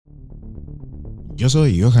Yo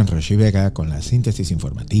soy Holyoke Media con la síntesis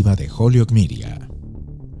informativa de Holyoke Media.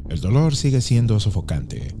 El dolor sigue siendo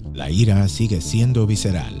sofocante, la ira sigue siendo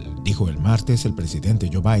visceral, dijo el martes el presidente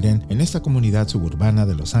Joe Biden en esta comunidad suburbana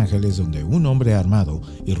de Los Ángeles, donde un hombre armado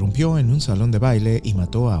irrumpió en un salón de baile y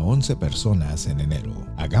mató a 11 personas en enero.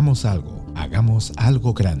 Hagamos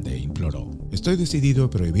algo grande, imploró. Estoy decidido a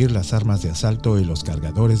prohibir las armas de asalto y los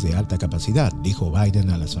cargadores de alta capacidad, dijo Biden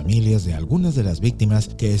a las familias de algunas de las víctimas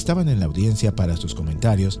que estaban en la audiencia para sus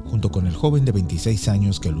comentarios, junto con el joven de 26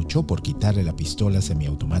 años que luchó por quitarle la pistola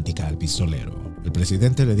semiautomática al pistolero. El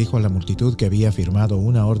presidente le dijo a la multitud que había firmado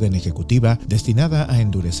una orden ejecutiva destinada a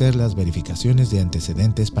endurecer las verificaciones de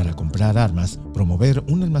antecedentes para comprar armas, promover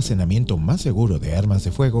un almacenamiento más seguro de armas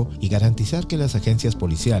de fuego y garantizar que las agencias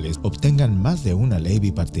policiales obtengan más de una ley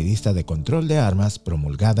bipartidista de control de armas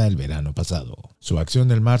promulgada el verano pasado. Su acción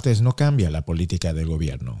del martes no cambia la política del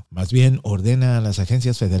gobierno, más bien ordena a las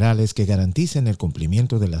agencias federales que garanticen el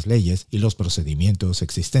cumplimiento de las leyes y los procedimientos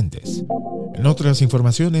existentes. En otras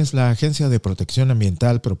informaciones, la Agencia de Protección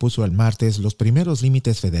Ambiental propuso el martes los primeros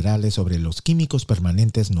límites federales sobre los químicos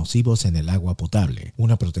permanentes nocivos en el agua potable,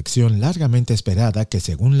 una protección largamente esperada que,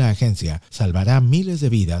 según la agencia, salvará miles de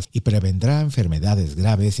vidas y prevendrá enfermedades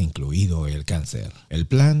graves, incluido el cáncer. El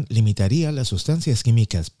plan limitaría las sustancias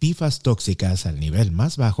químicas PFAS tóxicas al nivel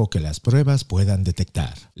más bajo que las pruebas puedan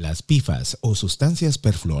detectar. Las PFAS, o sustancias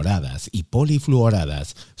perfluoradas y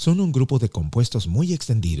polifluoradas, son un grupo de compuestos muy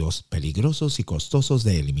extendidos, peligrosos y costosos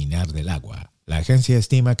de eliminar del agua. La agencia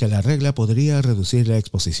estima que la regla podría reducir la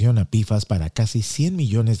exposición a PFAS para casi 100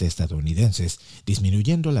 millones de estadounidenses,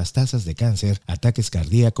 disminuyendo las tasas de cáncer, ataques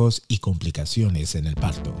cardíacos y complicaciones en el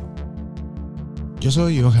parto. Yo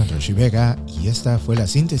soy Holyoke Media y esta fue la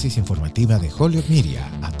síntesis informativa de Holyoke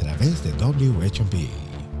Media a través de WHMP.